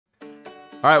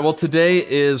All right, well, today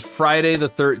is Friday the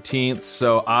 13th,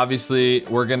 so obviously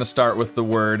we're gonna start with the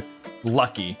word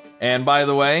lucky. And by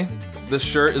the way, this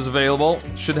shirt is available.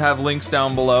 Should have links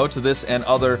down below to this and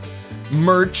other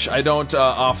merch. I don't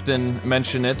often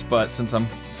mention it, but since I'm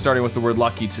starting with the word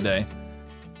lucky today,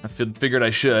 I figured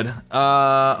I should.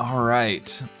 All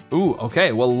right. Ooh,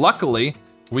 okay, well, luckily,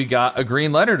 we got a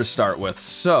green letter to start with,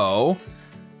 so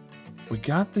we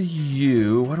got the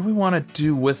U. What do we want to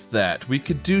do with that? We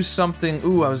could do something,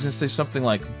 ooh, I was gonna say something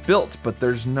like built, but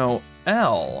there's no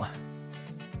L.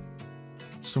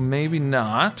 So maybe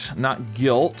not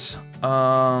guilt.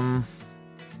 You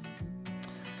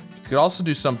could also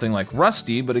do something like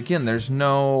rusty, but again, there's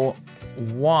no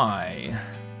Y.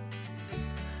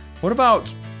 What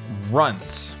about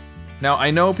runts? Now,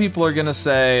 I know people are gonna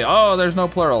say, oh, there's no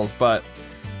plurals, but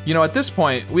you know, at this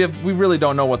point, we really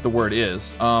don't know what the word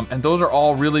is, and those are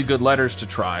all really good letters to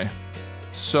try.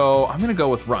 So I'm gonna go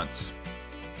with runts.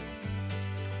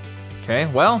 Okay,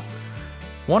 well,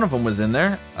 one of them was in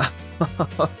there.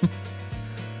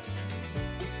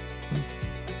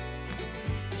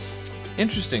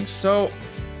 Interesting, so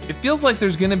it feels like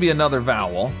there's gonna be another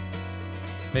vowel.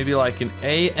 Maybe like an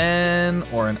A-N,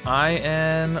 or an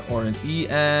I-N, or an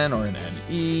E-N, or an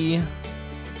N-E.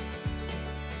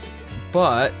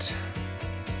 But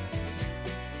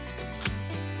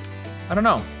I don't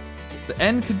know. The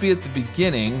N could be at the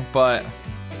beginning, but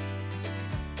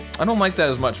I don't like that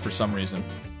as much for some reason.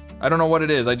 I don't know what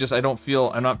it is. I'm not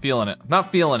feeling it.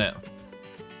 Not feeling it.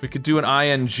 We could do an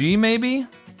ING maybe?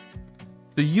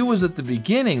 If the U was at the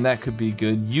beginning, that could be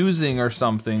good. Using or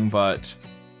something, but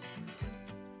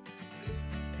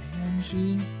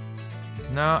ANG?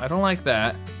 No, I don't like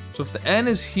that. So if the N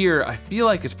is here, I feel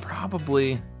like it's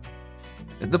probably,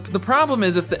 the problem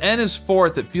is if the N is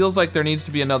fourth, it feels like there needs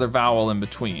to be another vowel in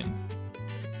between.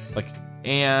 Like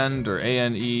and, or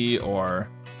A-N-E, or,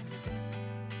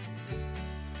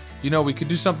 you know, we could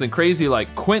do something crazy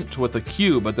like quint with a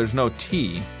Q, but there's no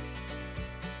T.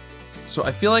 So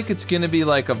I feel like it's gonna be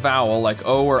like a vowel, like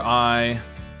O or I,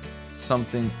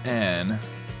 something N.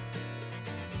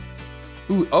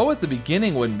 Ooh, O at the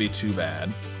beginning wouldn't be too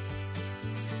bad.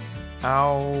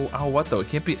 Ow, what though? It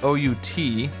can't be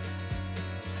O-U-T.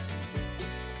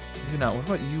 Maybe not, what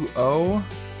about U-O?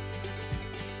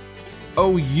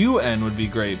 O-U-N would be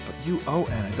great, but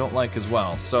U-O-N I don't like as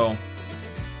well. So,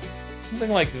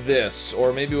 something like this,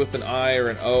 or maybe with an I or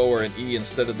an O or an E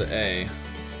instead of the A.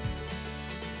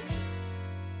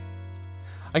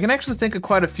 I can actually think of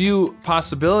quite a few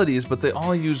possibilities, but they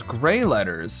all use gray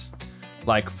letters,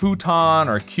 like futon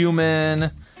or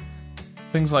cumin,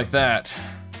 things like that.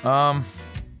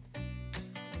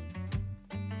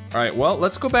 All right, well,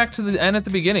 let's go back to the N at the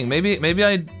beginning. Maybe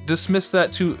I dismissed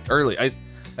that too early. I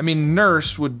mean,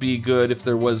 nurse would be good if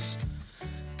there was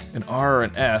an R or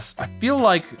an S. I feel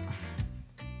like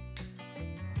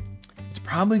it's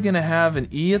probably gonna have an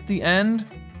E at the end.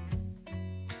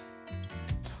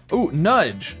 Ooh,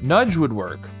 nudge. Nudge would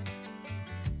work.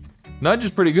 Nudge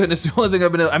is pretty good, and it's the only thing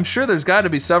I've been, I'm sure there's gotta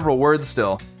be several words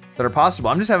still that are possible.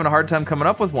 I'm just having a hard time coming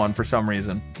up with one for some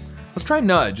reason. Let's try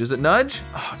nudge. Is it nudge?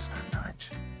 Oh, it's not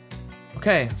nudge.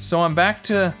 Okay, so I'm back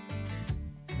to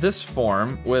this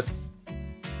form with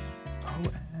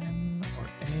O-N or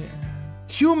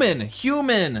A-N.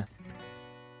 Human.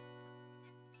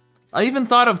 I even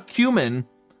thought of cumin,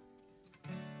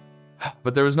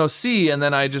 but there was no C, and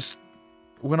then I just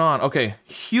went on. Okay,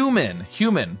 human.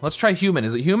 Let's try human.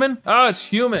 Is it human? Oh, it's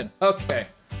human. Okay.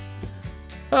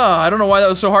 Oh, I don't know why that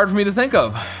was so hard for me to think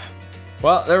of.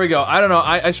 Well, there we go. I don't know.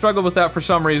 I struggled with that for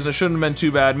some reason. It shouldn't have been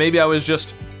too bad. Maybe I was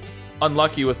just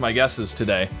unlucky with my guesses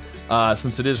today,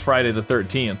 since it is Friday the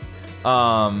 13th.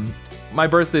 My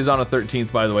birthday's on the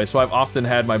 13th, by the way, so I've often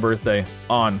had my birthday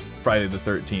on Friday the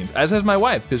 13th, as has my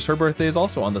wife, because her birthday is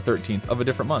also on the 13th of a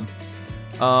different month.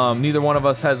 Neither one of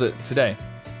us has it today.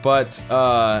 But,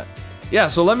 yeah,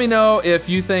 so let me know if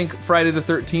you think Friday the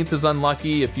 13th is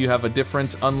unlucky, if you have a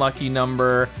different unlucky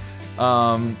number,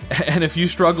 and if you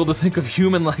struggle to think of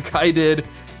human like I did.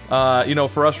 You know,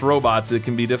 for us robots, it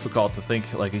can be difficult to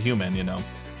think like a human, you know.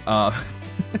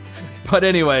 But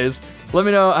anyways, let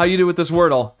me know how you do with this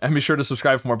Wordle, and be sure to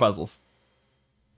subscribe for more puzzles.